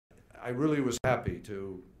I really was happy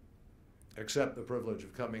to accept the privilege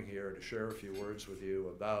of coming here to share a few words with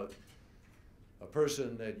you about a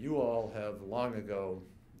person that you all have long ago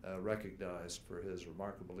recognized for his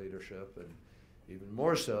remarkable leadership, and even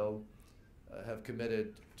more so have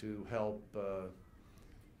committed to help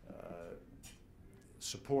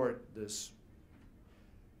support this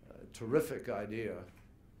terrific idea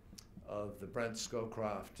of the Brent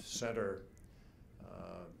Scowcroft Center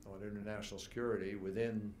on International Security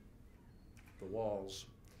within the walls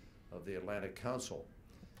of the Atlantic Council.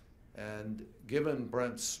 And given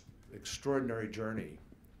Brent's extraordinary journey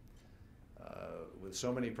with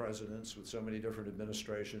so many presidents, with so many different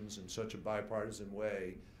administrations in such a bipartisan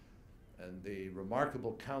way, and the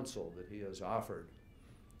remarkable counsel that he has offered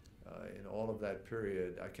in all of that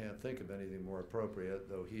period, I can't think of anything more appropriate,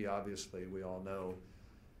 though he obviously, we all know,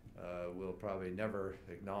 will probably never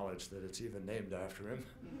acknowledge that it's even named after him.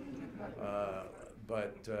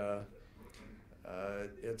 But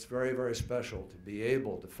it's very, very special to be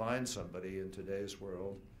able to find somebody in today's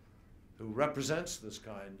world who represents this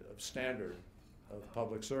kind of standard of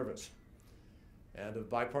public service and of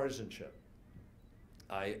bipartisanship.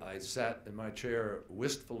 I sat in my chair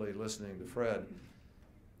wistfully listening to Fred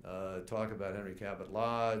talk about Henry Cabot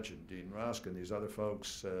Lodge and Dean Rusk and these other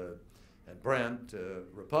folks and Brent,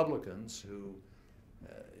 Republicans who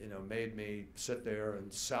made me sit there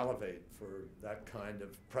and salivate for that kind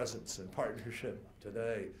of presence and partnership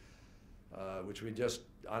today, which we just,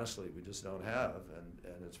 honestly, we just don't have,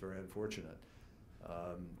 and it's very unfortunate.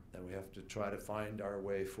 And we have to try to find our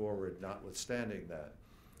way forward, notwithstanding that.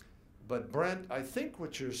 But Brent, I think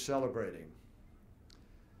what you're celebrating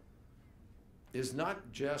is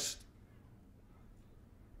not just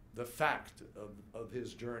the fact of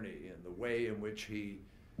his journey and the way in which he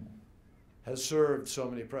has served so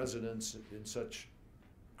many presidents in such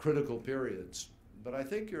critical periods, but I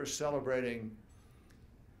think you're celebrating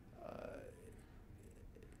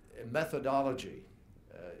a methodology,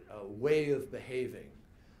 a way of behaving,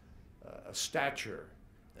 a stature,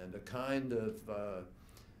 and a kind of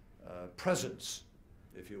presence,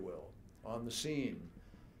 if you will, on the scene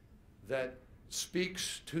that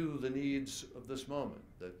speaks to the needs of this moment,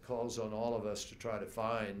 that calls on all of us to try to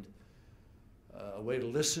find a way to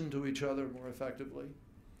listen to each other more effectively,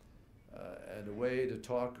 and a way to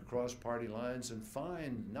talk across party lines and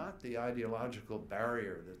find not the ideological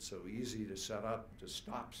barrier that's so easy to set up to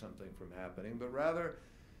stop something from happening, but rather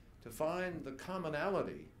to find the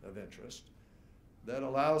commonality of interest that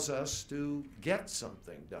allows us to get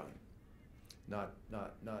something done. Not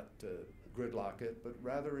gridlock it, but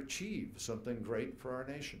rather achieve something great for our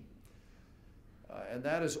nation. And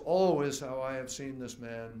that is always how I have seen this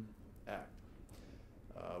man act.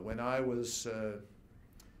 When I was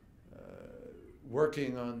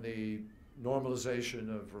working on the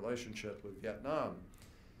normalization of relationship with Vietnam,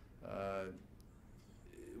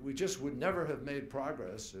 we just would never have made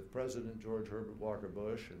progress if President George Herbert Walker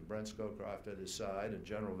Bush and Brent Scowcroft at his side and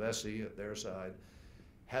General Vesey at their side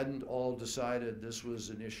hadn't all decided this was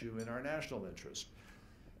an issue in our national interest.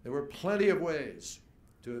 There were plenty of ways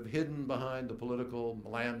to have hidden behind the political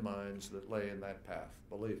landmines that lay in that path,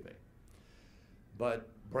 believe me. But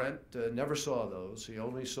Brent never saw those. He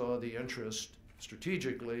only saw the interest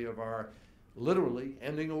strategically of our literally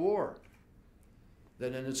ending a war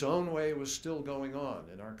that in its own way was still going on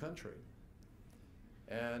in our country.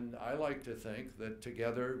 And I like to think that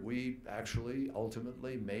together we actually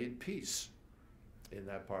ultimately made peace in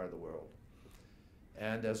that part of the world.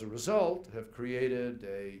 And as a result have created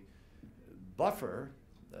a buffer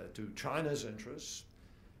to China's interests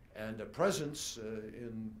and a presence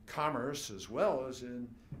in commerce as well as in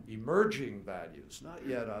emerging values, not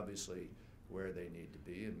yet obviously where they need to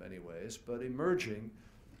be in many ways, but emerging,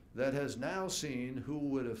 that has now seen, who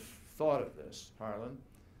would have thought of this, Harlan?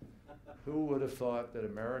 Who would have thought that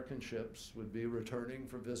American ships would be returning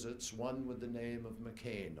for visits, one with the name of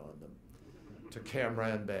McCain on them, to Cam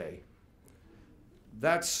Bay?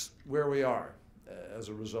 That's where we are as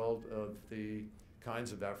a result of the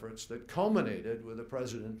kinds of efforts that culminated with a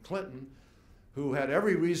President Clinton who had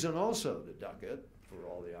every reason also to duck it, for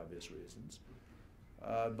all the obvious reasons,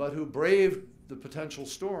 but who braved the potential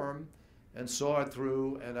storm and saw it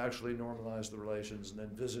through and actually normalized the relations and then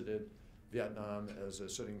visited Vietnam as a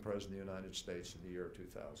sitting president of the United States in the year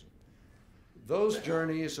 2000. Those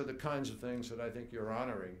journeys are the kinds of things that I think you're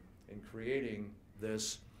honoring in creating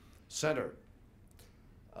this center.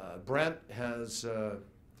 Brent has,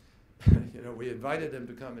 we invited him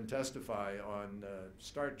to come and testify on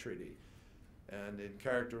START Treaty, and in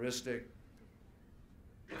characteristic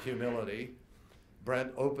humility,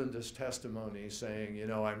 Brent opened his testimony saying, you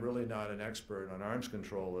know, I'm really not an expert on arms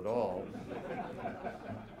control at all.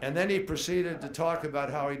 And then he proceeded to talk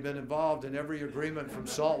about how he'd been involved in every agreement from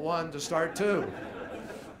SALT I to START II,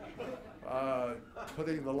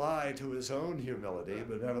 putting the lie to his own humility,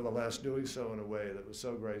 but nevertheless doing so in a way that was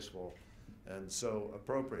so graceful and so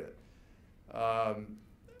appropriate.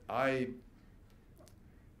 I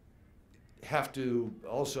have to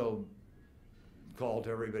also call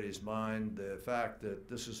to everybody's mind the fact that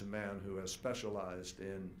this is a man who has specialized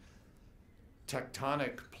in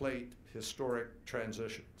tectonic plate historic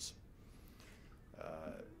transitions.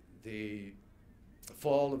 The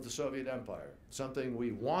fall of the Soviet Empire, something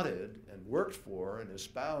we wanted and worked for and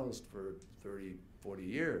espoused for 30, 40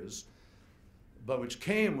 years, but which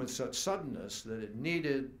came with such suddenness that it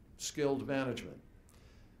needed skilled management.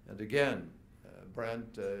 And again,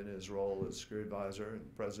 Brent, in his role as security advisor and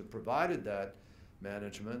the president, provided that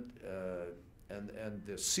management, and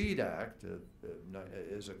the SEED Act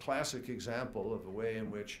is a classic example of the way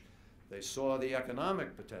in which they saw the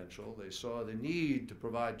economic potential, they saw the need to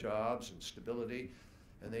provide jobs and stability,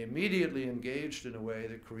 and they immediately engaged in a way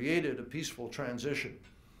that created a peaceful transition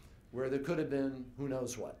where there could have been who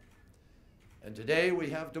knows what. And today we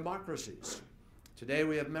have democracies. Today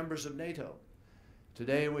we have members of NATO.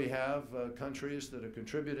 Today we have countries that are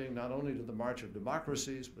contributing not only to the march of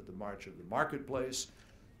democracies, but the march of the marketplace.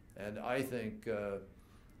 And I think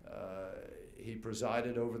he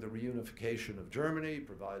presided over the reunification of Germany,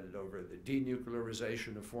 presided over the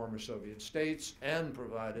denuclearization of former Soviet states, and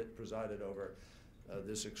presided over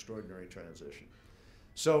this extraordinary transition.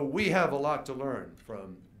 So we have a lot to learn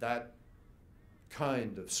from that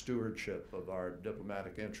kind of stewardship of our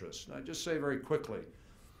diplomatic interests. And I just say very quickly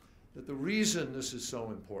that the reason this is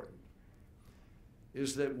so important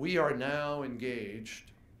is that we are now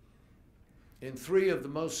engaged in three of the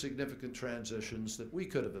most significant transitions that we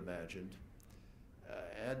could have imagined,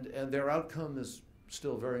 and their outcome is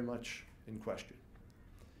still very much in question.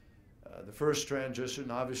 The first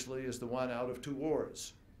transition, obviously, is the one out of two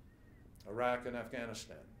wars, Iraq and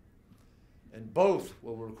Afghanistan. And both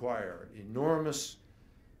will require enormous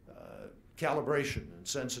calibration and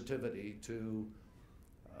sensitivity to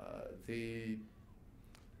the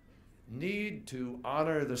need to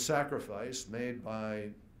honor the sacrifice made by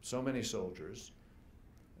so many soldiers,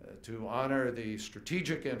 to honor the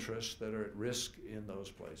strategic interests that are at risk in those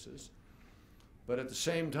places, but at the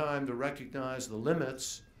same time to recognize the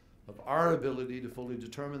limits of our ability to fully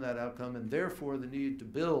determine that outcome, and therefore the need to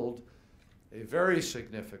build a very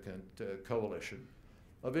significant coalition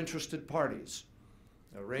of interested parties,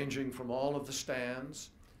 ranging from all of the stands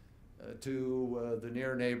to the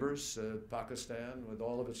near neighbors, Pakistan with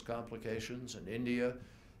all of its complications, and India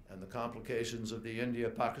and the complications of the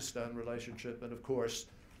India-Pakistan relationship, and of course,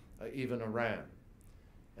 even Iran.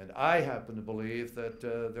 And I happen to believe that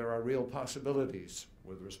there are real possibilities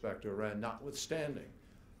with respect to Iran, notwithstanding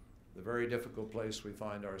the very difficult place we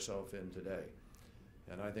find ourselves in today.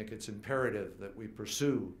 And I think it's imperative that we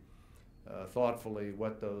pursue thoughtfully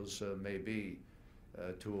what those may be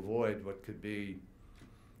to avoid what could be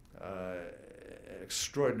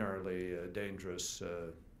extraordinarily dangerous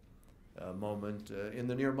moment in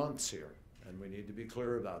the near months here, and we need to be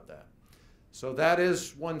clear about that. So that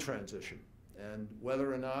is one transition, and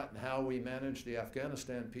whether or not and how we manage the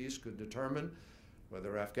Afghanistan piece could determine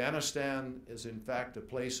whether Afghanistan is in fact a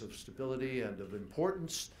place of stability and of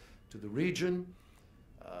importance to the region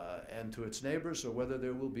and to its neighbors, or whether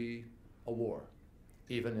there will be a war,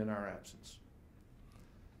 even in our absence.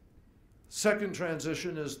 Second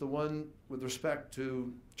transition is the one with respect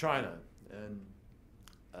to China and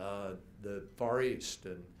the Far East,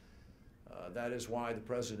 and that is why the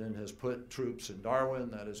President has put troops in Darwin.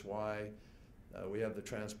 That is why we have the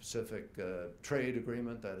Trans-Pacific Trade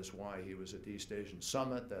Agreement. That is why he was at the East Asian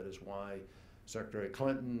Summit. That is why Secretary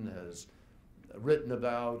Clinton has written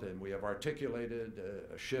about, and we have articulated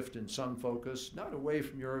a shift in some focus, not away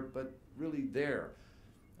from Europe, but really there,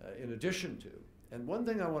 in addition to. And one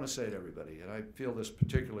thing I want to say to everybody, and I feel this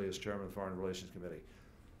particularly as Chairman of the Foreign Relations Committee,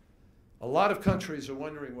 a lot of countries are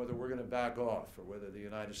wondering whether we're going to back off or whether the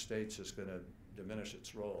United States is going to diminish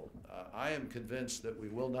its role. I am convinced that we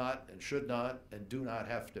will not and should not and do not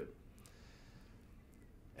have to.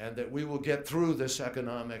 And that we will get through this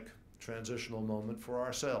economic transitional moment for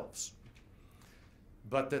ourselves.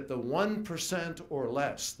 But that the 1% or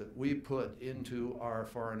less that we put into our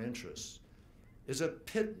foreign interests is a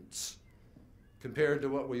pittance compared to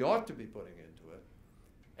what we ought to be putting into it,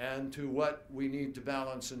 and to what we need to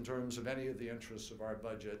balance in terms of any of the interests of our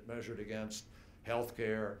budget measured against health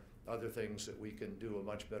care, other things that we can do a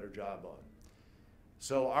much better job on.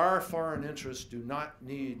 So our foreign interests do not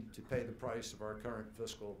need to pay the price of our current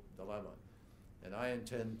fiscal dilemma. And I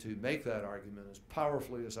intend to make that argument as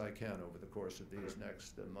powerfully as I can over the course of these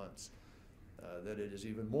next months, that it is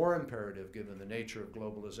even more imperative, given the nature of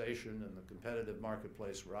globalization and the competitive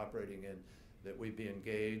marketplace we're operating in, that we be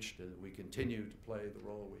engaged and that we continue to play the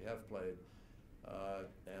role we have played.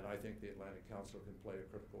 And I think the Atlantic Council can play a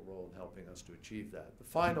critical role in helping us to achieve that. The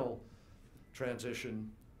final transition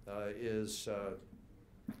is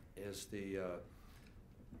the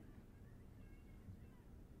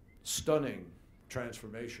stunning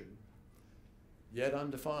transformation, yet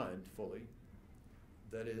undefined fully,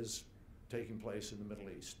 that is taking place in the Middle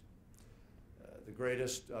East. The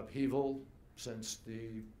greatest upheaval since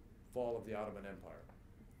the fall of the Ottoman Empire.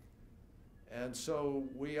 And so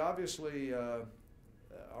we obviously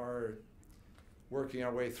are working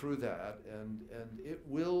our way through that, and it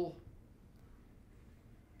will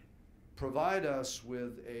provide us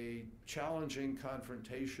with a challenging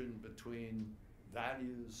confrontation between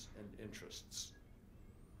values and interests,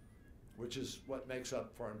 which is what makes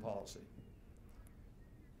up foreign policy.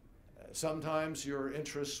 Sometimes your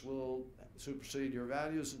interests will supersede your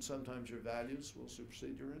values, and sometimes your values will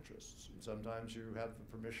supersede your interests. And sometimes you have the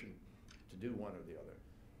permission to do one or the other.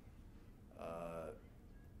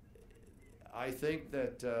 I think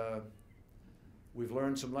that we've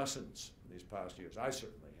learned some lessons in these past years. I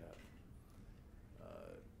certainly have.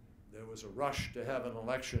 There was a rush to have an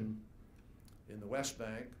election in the West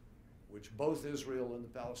Bank, which both Israel and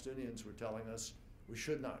the Palestinians were telling us we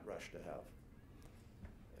should not rush to have.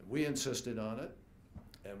 And we insisted on it,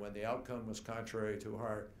 and when the outcome was contrary to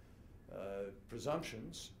our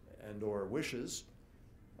presumptions and or wishes,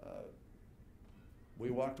 we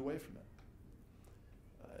walked away from it.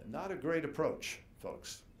 Not a great approach,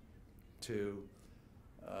 folks, to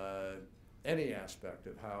any aspect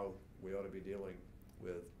of how we ought to be dealing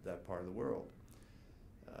with that part of the world.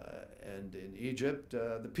 And in Egypt,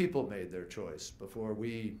 the people made their choice before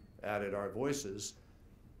we added our voices,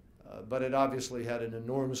 but it obviously had an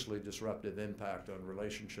enormously disruptive impact on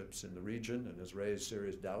relationships in the region and has raised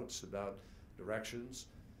serious doubts about directions.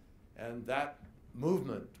 And that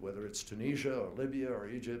movement, whether it's Tunisia or Libya or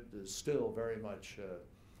Egypt, is still very much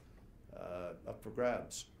up for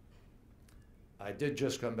grabs. I did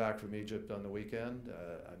just come back from Egypt on the weekend.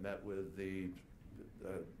 I met with the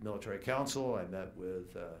military council. I met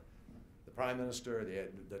with the prime minister,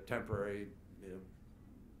 the temporary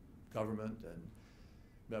government, and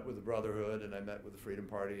met with the Brotherhood, and I met with the Freedom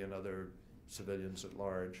Party and other civilians at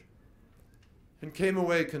large, and came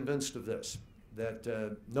away convinced of this,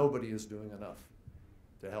 that nobody is doing enough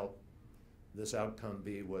to help this outcome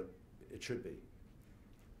be what it should be.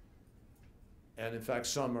 And in fact,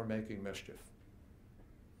 some are making mischief.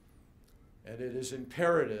 And it is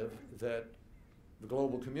imperative that the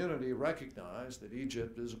global community recognize that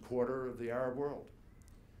Egypt is a quarter of the Arab world.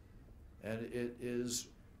 And it is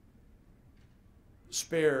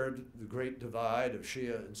spared the great divide of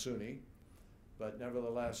Shia and Sunni, but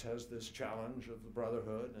nevertheless has this challenge of the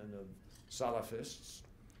Brotherhood and of Salafists,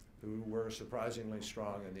 who were surprisingly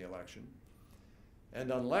strong in the election.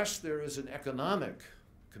 And unless there is an economic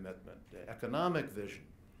commitment, economic vision,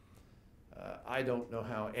 I don't know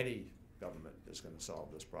how any government is going to solve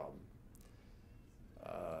this problem.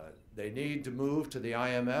 They need to move to the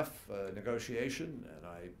IMF negotiation, and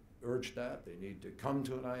I urge that. They need to come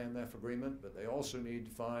to an IMF agreement, but they also need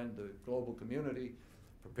to find the global community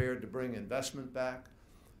prepared to bring investment back.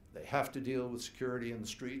 They have to deal with security in the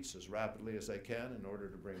streets as rapidly as they can in order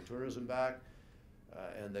to bring tourism back,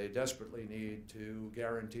 and they desperately need to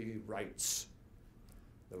guarantee rights.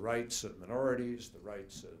 The rights of minorities, the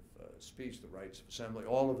rights of speech, the rights of assembly,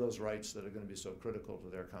 all of those rights that are going to be so critical to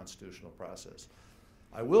their constitutional process.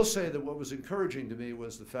 I will say that what was encouraging to me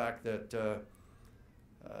was the fact that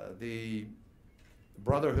the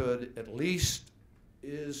Brotherhood at least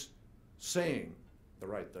is saying the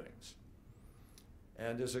right things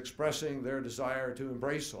and is expressing their desire to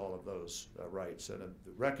embrace all of those rights and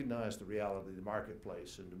recognize the reality of the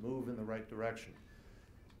marketplace and to move in the right direction.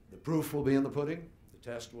 The proof will be in the pudding.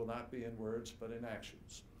 The test will not be in words, but in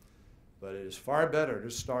actions. But it is far better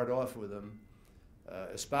to start off with them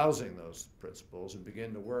espousing those principles and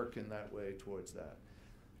begin to work in that way towards that.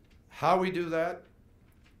 How we do that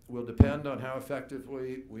will depend on how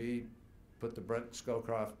effectively we put the Brent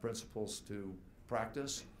Scowcroft principles to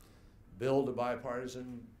practice, build a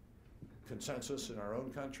bipartisan consensus in our own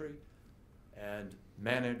country, and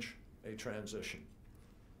manage a transition.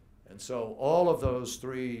 And so all of those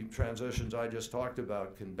three transitions I just talked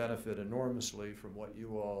about can benefit enormously from what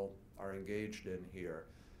you all are engaged in here.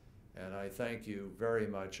 And I thank you very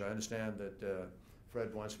much. I understand that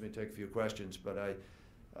Fred wants me to take a few questions, but I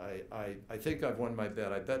think I've won my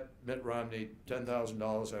bet. I bet Mitt Romney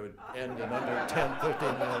 $10,000 I would end in under 10,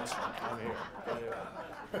 15 minutes. I'm here. Anyway.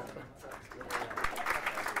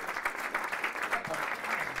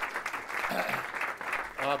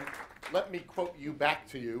 Let me quote you back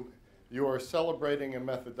to you. You are celebrating a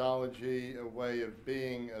methodology, a way of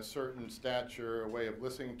being a certain stature, a way of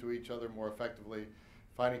listening to each other more effectively,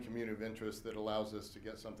 finding community of interest that allows us to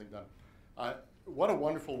get something done. What a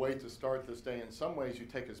wonderful way to start this day. In some ways, you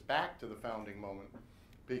take us back to the founding moment,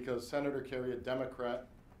 because Senator Kerry, a Democrat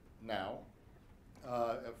now,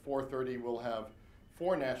 at 4:30 we'll have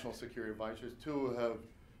 4 national security advisors, 2 who have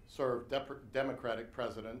served Democratic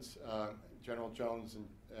presidents, General Jones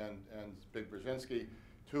and Zbigniew Brzezinski,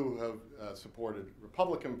 2 who have supported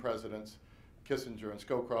Republican presidents, Kissinger and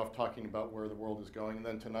Scowcroft, talking about where the world is going. And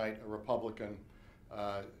then tonight, a Republican,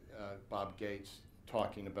 Bob Gates,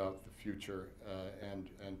 talking about the future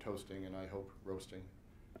and toasting and I hope roasting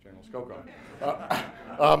General Scowcroft.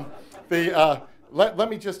 Let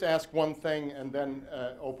me just ask one thing and then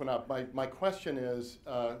open up. My question is,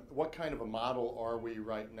 what kind of a model are we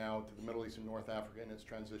right now to the Middle East and North Africa in its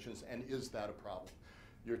transitions, and is that a problem?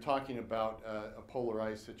 You're talking about a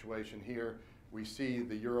polarized situation here. We see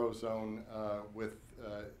the Eurozone with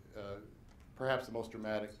perhaps the most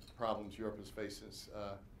dramatic problems Europe has faced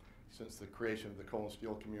since the creation of the coal and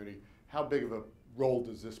steel community. How big of a role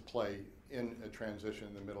does this play in a transition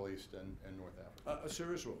in the Middle East and North Africa? A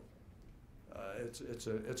serious role.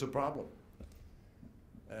 It's a problem.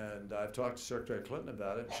 And I've talked to Secretary Clinton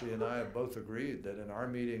about it. She and I have both agreed that in our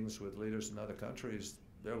meetings with leaders in other countries,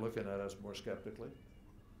 they're looking at us more skeptically.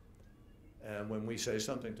 And when we say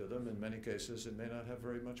something to them, in many cases, it may not have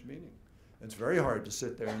very much meaning. It's very hard to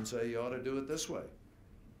sit there and say, you ought to do it this way.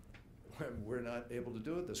 We're not able to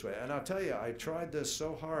do it this way. And I'll tell you, I tried this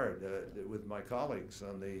so hard with my colleagues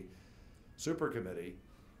on the super committee.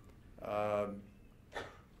 And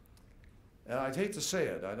I'd hate to say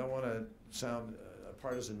it. I don't want to sound a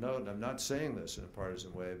partisan note, and I'm not saying this in a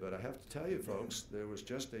partisan way, but I have to tell you, folks, there was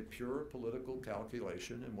just a pure political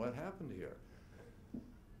calculation in what happened here.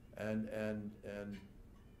 And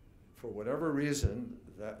for whatever reason,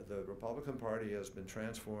 the Republican Party has been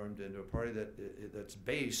transformed into a party that's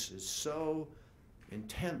base is so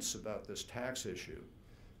intense about this tax issue,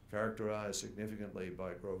 characterized significantly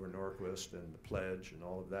by Grover Norquist and the pledge and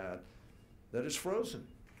all of that, that it's frozen,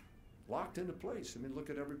 locked into place. I mean,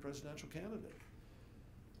 look at every presidential candidate.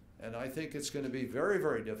 And I think it's going to be very,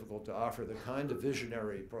 very difficult to offer the kind of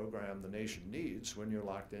visionary program the nation needs when you're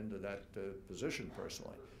locked into that position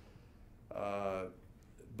personally.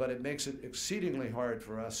 But it makes it exceedingly hard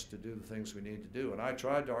for us to do the things we need to do. And I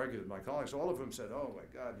tried to argue with my colleagues. All of them said, oh my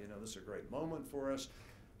God, this is a great moment for us.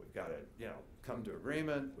 We've got to, come to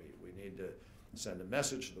agreement. We need to send a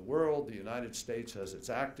message to the world. The United States has its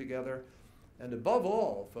act together. And above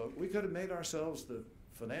all, folks, we could have made ourselves the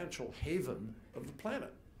financial haven of the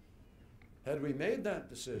planet. Had we made that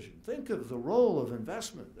decision, think of the role of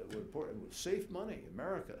investment that would save money,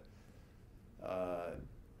 America.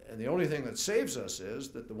 And the only thing that saves us is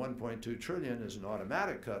that the $1.2 trillion is an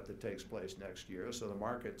automatic cut that takes place next year, so the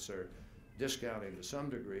markets are discounting to some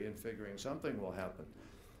degree and figuring something will happen.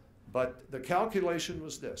 But the calculation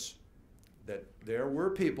was this, that there were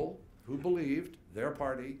people who believed their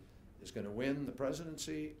party is going to win the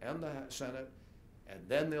presidency and the Senate, and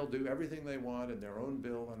then they'll do everything they want in their own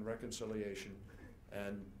bill on reconciliation,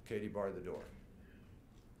 and Katie barred the door.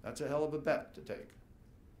 That's a hell of a bet to take.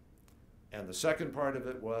 And the second part of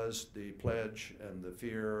it was the pledge and the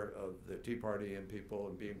fear of the Tea Party and people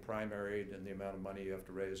and being primaried and the amount of money you have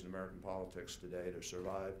to raise in American politics today to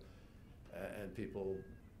survive, and people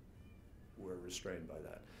were restrained by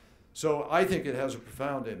that. So I think it has a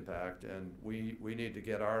profound impact, and we need to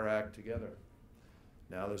get our act together.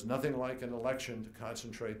 Now, there's nothing like an election to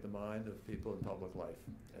concentrate the mind of people in public life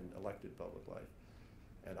and elected public life.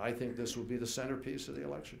 And I think this will be the centerpiece of the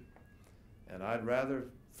election. And I'd rather,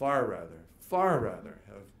 far rather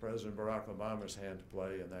have President Barack Obama's hand to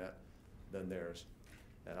play in that than theirs.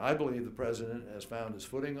 And I believe the president has found his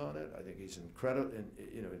footing on it. I think he's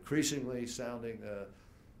increasingly sounding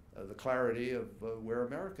the clarity of where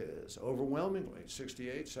America is. Overwhelmingly,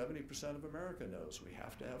 70% of America knows we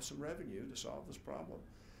have to have some revenue to solve this problem.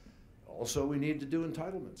 Also, we need to do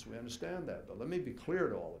entitlements. We understand that. But let me be clear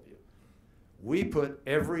to all of you. We put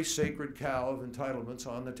every sacred cow of entitlements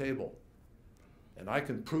on the table. And I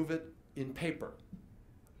can prove it in paper,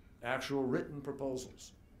 actual written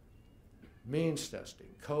proposals, means testing,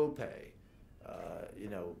 copay,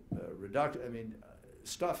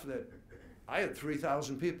 stuff that I had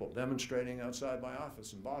 3,000 people demonstrating outside my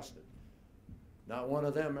office in Boston. Not one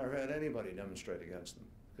of them ever had anybody demonstrate against them,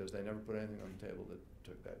 because they never put anything on the table that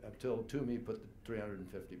took that, until Toomey put the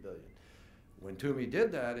 $350 billion. When Toomey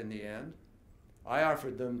did that in the end, I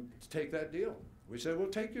offered them to take that deal. We said, we'll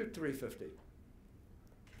take your $350.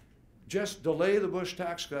 Just delay the Bush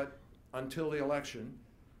tax cut until the election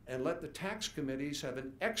and let the tax committees have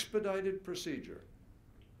an expedited procedure.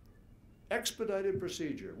 Expedited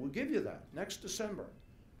procedure. We'll give you that next December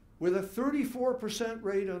with a 34%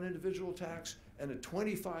 rate on individual tax and a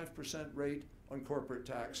 25% rate on corporate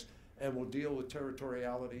tax, and we'll deal with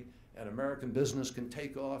territoriality, and American business can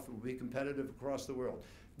take off and will be competitive across the world.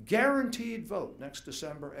 Guaranteed vote next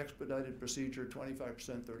December, expedited procedure, 25%,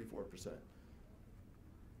 34%.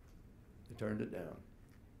 They turned it down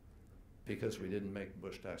because we didn't make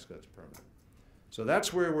Bush tax cuts permanent. So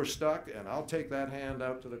that's where we're stuck, and I'll take that hand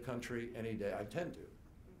out to the country any day. I intend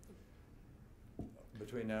to,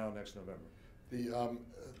 between now and next November.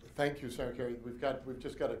 Thank you, Senator Kerry. We've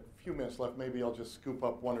just got a few minutes left. Maybe I'll just scoop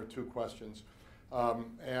up one or two questions.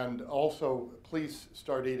 And also, please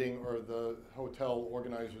start eating, or the hotel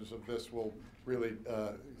organizers of this will really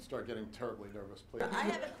start getting terribly nervous, please. I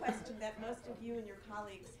have a question that most of you and your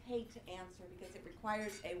colleagues hate to answer because it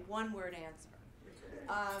requires a one-word answer.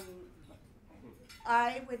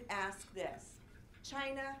 I would ask this: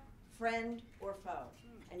 China, friend or foe?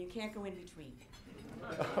 And you can't go in between.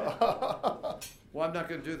 Well, I'm not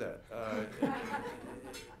going to do that,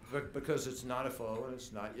 because it's not a foe and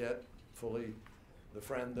it's not yet fully the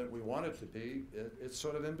friend that we want it to be. It's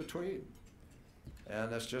sort of in between,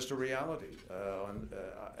 and that's just a reality.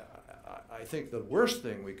 I think the worst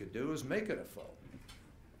thing we could do is make it a foe.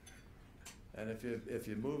 And if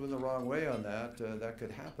you move in the wrong way on that, that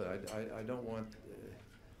could happen. I don't want.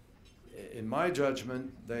 In my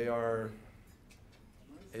judgment, they are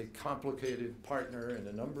a complicated partner in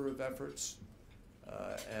a number of efforts,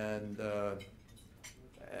 and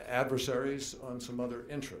adversaries on some other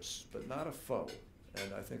interests, but not a foe.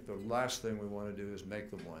 And I think the last thing we want to do is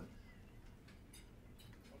make them one.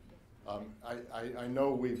 I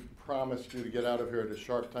know we've promised you to get out of here at a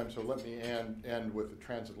sharp time, so let me end with the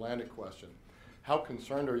transatlantic question. How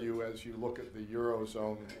concerned are you as you look at the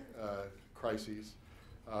Eurozone crises,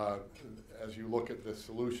 as you look at the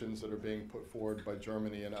solutions that are being put forward by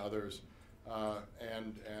Germany and others,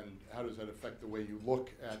 and how does that affect the way you look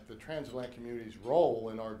at the transatlantic community's role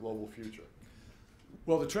in our global future?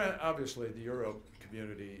 Well, obviously the Euro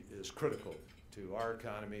community is critical to our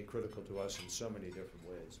economy, critical to us in so many different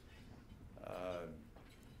ways.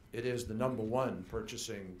 It is the #1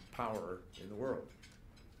 purchasing power in the world.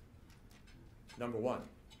 #1,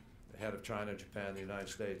 ahead of China, Japan, the United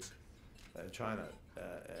States, China,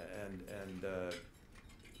 and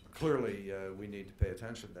clearly we need to pay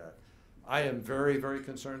attention to that. I am very, very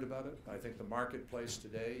concerned about it. I think the marketplace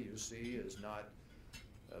today, you see, is not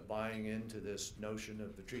buying into this notion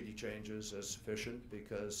of the treaty changes as sufficient,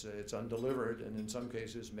 because it's undelivered and in some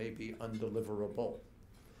cases may be undeliverable.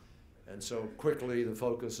 And so quickly the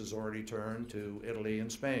focus has already turned to Italy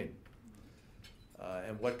and Spain.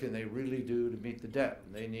 And what can they really do to meet the debt?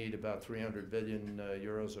 And they need about 300 billion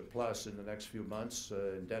euros or plus in the next few months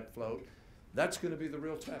in debt float. That's going to be the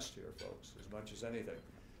real test here, folks, as much as anything.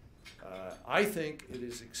 I think it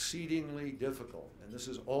is exceedingly difficult, and this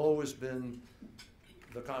has always been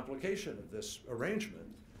the complication of this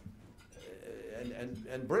arrangement,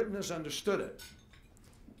 and Britain has understood it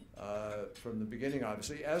from the beginning,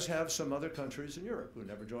 obviously, as have some other countries in Europe who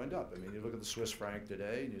never joined up. I mean, you look at the Swiss franc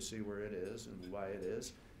today, and you see where it is and why it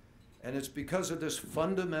is. And it's because of this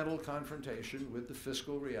fundamental confrontation with the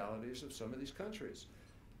fiscal realities of some of these countries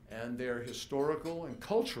and their historical and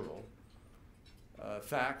cultural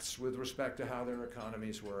facts with respect to how their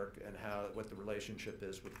economies work and what the relationship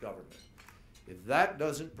is with government. If that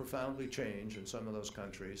doesn't profoundly change in some of those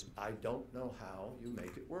countries, I don't know how you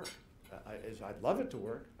make it work. I'd love it to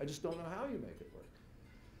work. I just don't know how you make it work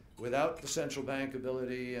without the central bank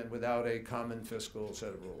ability and without a common fiscal set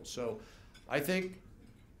of rules. So I think,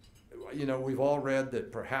 you know, we've all read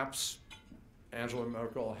that perhaps Angela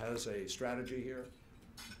Merkel has a strategy here.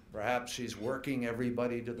 Perhaps she's working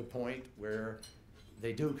everybody to the point where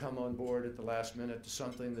they do come on board at the last minute to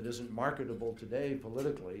something that isn't marketable today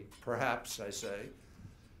politically, perhaps, I say.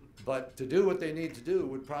 But to do what they need to do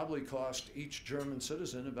would probably cost each German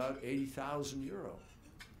citizen about 80,000 euro.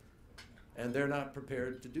 And they're not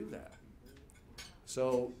prepared to do that.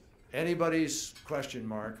 So anybody's question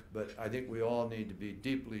mark, but I think we all need to be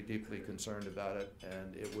deeply, deeply concerned about it,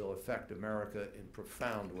 and it will affect America in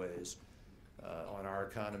profound ways on our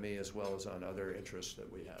economy as well as on other interests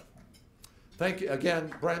that we have. Thank you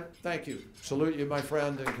again, Brent. Thank you. Salute you, my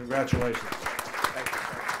friend, and congratulations. Thank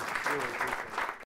you.